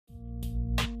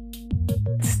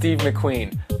Steve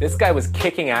McQueen. This guy was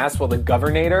kicking ass while the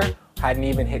Governor hadn't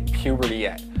even hit puberty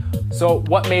yet. So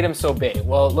what made him so big?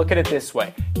 Well, look at it this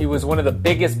way. He was one of the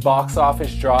biggest box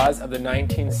office draws of the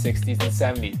 1960s and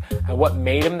 70s. And what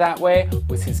made him that way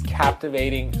was his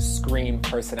captivating screen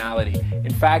personality.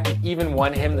 In fact, it even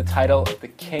won him the title of the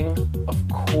King of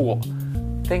Cool.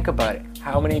 Think about it.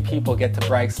 How many people get to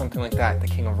brag something like that? The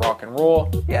King of Rock and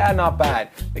Roll? Yeah, not bad.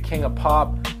 The King of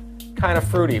Pop? Kind of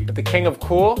fruity. But the King of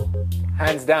Cool?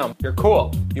 Hands down. You're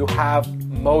cool. You have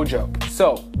mojo.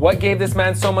 So, what gave this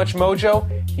man so much mojo?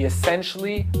 He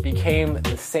essentially became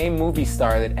the same movie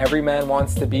star that every man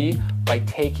wants to be by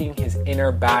taking his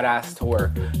inner badass to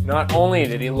work. Not only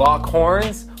did he lock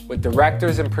horns with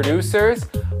directors and producers,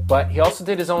 but he also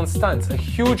did his own stunts. A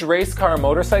huge race car and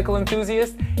motorcycle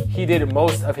enthusiast, he did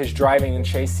most of his driving and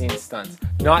chase scene stunts.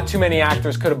 Not too many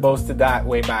actors could have boasted that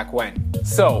way back when.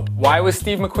 So, why was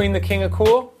Steve McQueen the King of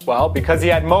Cool? Well, because he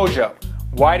had mojo.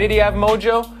 Why did he have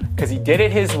mojo? Because he did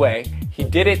it his way. He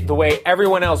did it the way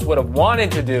everyone else would have wanted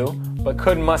to do, but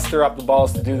couldn't muster up the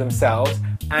balls to do themselves,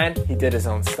 and he did his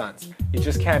own stunts. You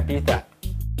just can't beat that.